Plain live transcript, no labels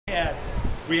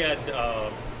We had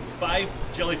 5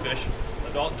 jellyfish,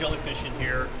 adult jellyfish in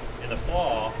here in the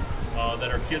fall that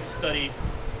our kids studied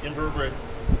invertebrate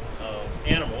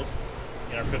animals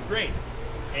in our 5th grade.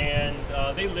 And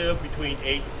they lived between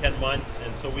 8 to 10 months,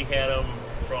 and so we had them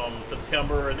from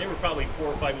September, and they were probably 4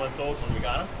 or 5 months old when we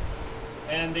got them.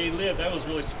 And they lived, I was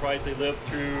really surprised, they lived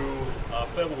through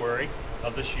February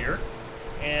of this year.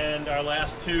 And our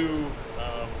last 2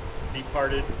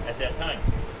 departed at that time.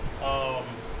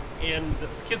 And the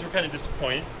kids were kind of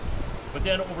disappointed. But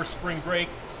then over spring break,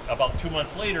 about 2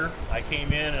 months later, I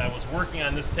came in and I was working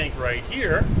on this tank right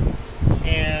here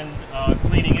and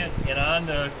cleaning it. And on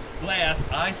the glass,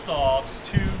 I saw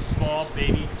 2 small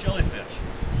baby jellyfish.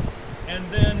 And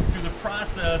then through the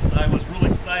process, I was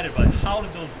really excited about how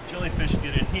did those jellyfish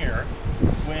get in here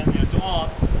when the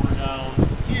adults were down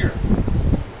here.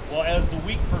 Well, as the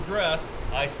week progressed,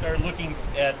 I started looking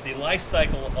at the life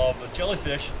cycle of the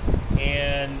jellyfish,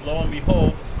 and lo and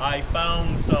behold, I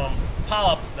found some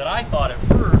polyps that I thought at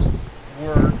first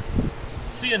were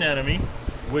sea anemone,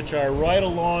 which are right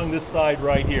along this side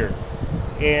right here.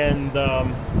 And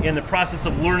in the process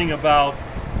of learning about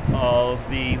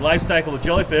the life cycle of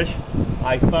jellyfish,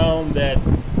 I found that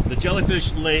the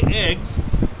jellyfish lay eggs,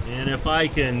 and if I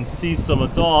can see some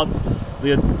adults,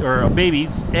 or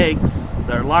babies, eggs,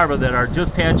 they're larvae that are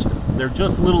just hatched. They're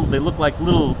just little, they look like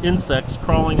little insects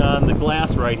crawling on the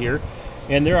glass right here.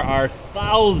 And there are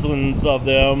thousands of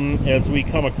them as we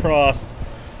come across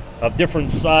of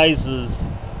different sizes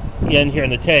in here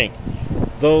in the tank.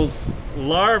 Those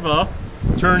larvae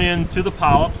turn into the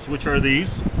polyps, which are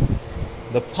these.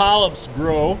 The polyps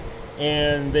grow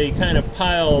and they kind of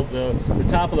pile, the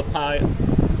top of the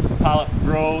polyp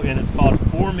grow, and it's called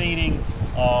formating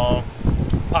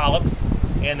polyps.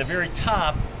 And the very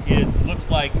top, it looks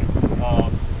like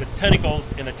it's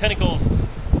tentacles, and the tentacles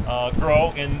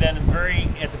grow, and then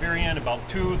at the very end, about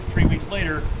 2 to 3 weeks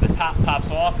later, the top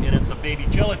pops off and it's a baby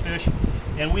jellyfish.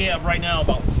 And we have right now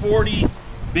about 40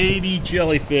 baby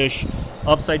jellyfish,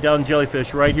 upside down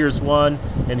jellyfish. Right here's one,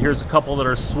 and here's a couple that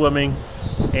are swimming,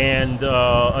 and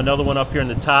another one up here in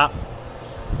the top.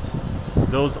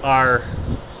 Those are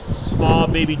small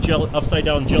baby upside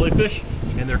down jellyfish,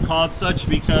 and they're called such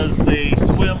because they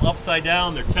swim upside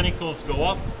down. Their tentacles go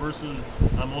up versus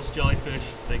on most jellyfish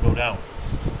they go down.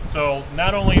 So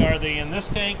not only are they in this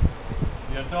tank,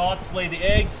 the adults lay the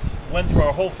eggs, went through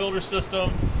our whole filter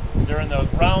system. They're in the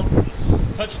round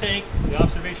touch tank, the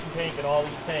observation tank, and all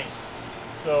these tanks.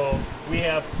 So we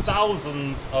have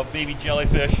thousands of baby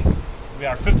jellyfish.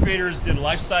 Our 5th graders did a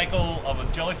life cycle of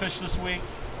a jellyfish this week.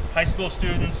 High school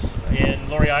students in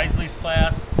Lori Isley's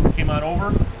class came on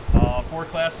over, 4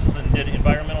 classes, and did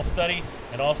environmental study.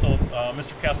 And also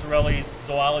Mr. Casarelli's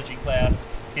zoology class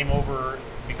came over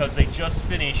because they just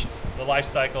finished the life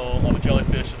cycle of a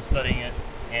jellyfish and studying it.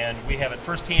 And we have it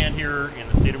firsthand here in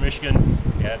the state of Michigan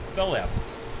at the Bell Lab.